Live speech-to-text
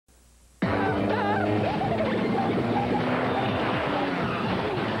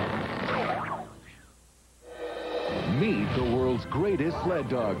latest sled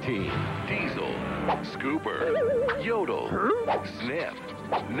dog team. Diesel, Scooper, Yodel, Sniff,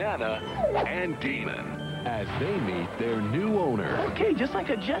 Nana, and Demon as they meet their new owner. Okay, just like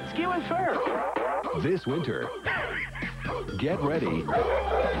a jet ski with fur. This winter, get ready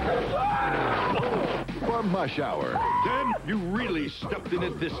for Mush Hour. Dan, you really stepped in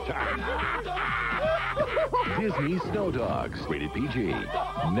it this time. Disney Snow Dogs, rated PG.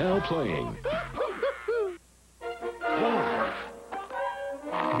 Now playing.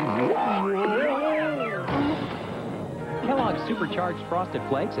 Kellogg's Supercharged Frosted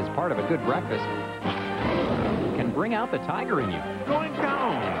Flakes, as part of a good breakfast, can bring out the tiger in you. Going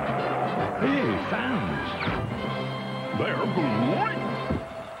down. Hey, fans. They're blowing.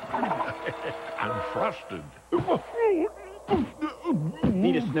 I'm frosted.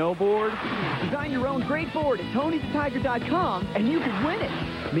 Need a snowboard? Design your own great board at TonyTheTiger.com and you could win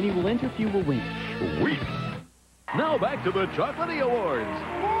it. Many will enter, few will win. Sweet. Now back to the Chocolatey Awards.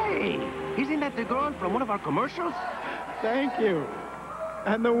 Hey, isn't that the girl from one of our commercials? Thank you.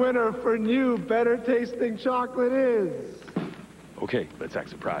 And the winner for new, better-tasting chocolate is... Okay, let's act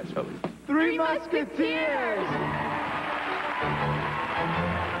surprised, fellas. Three Musketeers!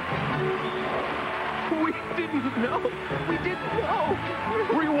 We didn't know. We didn't know.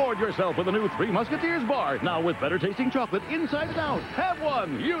 Reward yourself with a new Three Musketeers bar. Now with better tasting chocolate inside and out. Have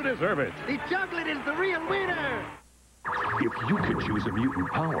one. You deserve it. The chocolate is the real winner. If you could choose a mutant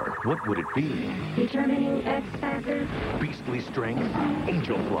power, what would it be? Determining X factor. Beastly strength,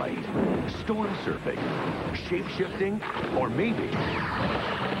 angel flight, storm surfing, shape-shifting, or maybe...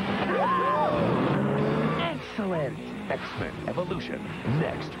 Excellent. X-Men Evolution,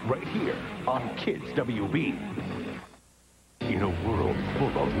 next, right here on KidsWB. In a world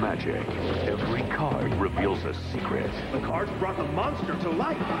full of magic, every card reveals a secret. The cards brought the monster to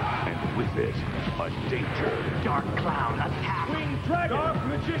life. And with it, a danger. Dark Cloud, attack. Winged Dragon. Dark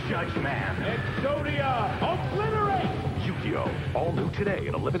Magician. Judge-Man. Exodia. Obliterate. Yu-Gi-Oh! All new today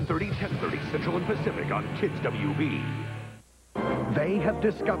at 11:30, 10:30 Central and Pacific on KidsWB. They have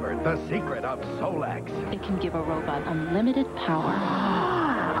discovered the secret of Solex. It can give a robot unlimited power.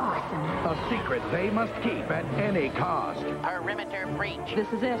 Awesome. A secret they must keep at any cost. Perimeter breach. This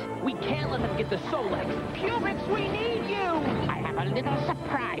is it. We can't let them get the Solex. Cubics, we need you. I have a little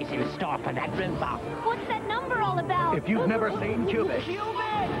surprise in store for that robot. What's that number all about? If you've never seen Cubics,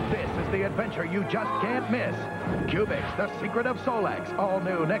 Cubics. this is the adventure you just can't miss. Cubics, the secret of Solex. All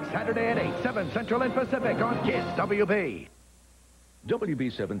new next Saturday at 8, 7 Central and Pacific on KidsWB.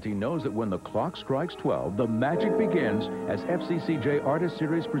 WB17 knows that when the clock strikes 12, the magic begins as FCCJ Artist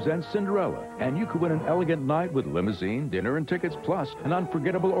Series presents Cinderella. And you could win an elegant night with limousine, dinner, and tickets, plus an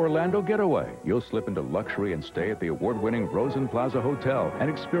unforgettable Orlando getaway. You'll slip into luxury and stay at the award-winning Rosen Plaza Hotel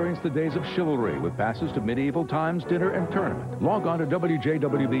and experience the days of chivalry with passes to medieval times, dinner, and tournament. Log on to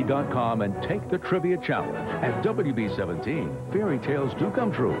WJWB.com and take the trivia challenge. At WB17, fairy tales do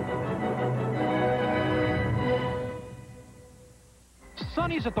come true.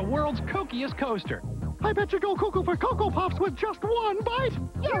 Sonny's at the world's kookiest coaster. I bet you go cuckoo for Cocoa Puffs with just one bite.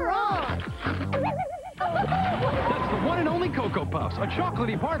 You're wrong. That's the one and only Cocoa Puffs, a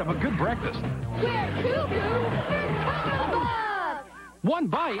chocolatey part of a good breakfast. We're cuckoo for Cocoa Puffs. One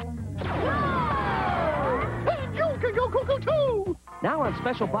bite. And you can go cuckoo too. Now on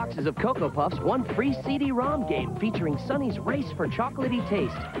special boxes of Cocoa Puffs, one free CD-ROM game featuring Sonny's Race for Chocolatey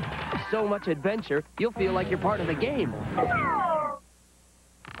Taste. So much adventure, you'll feel like you're part of the game.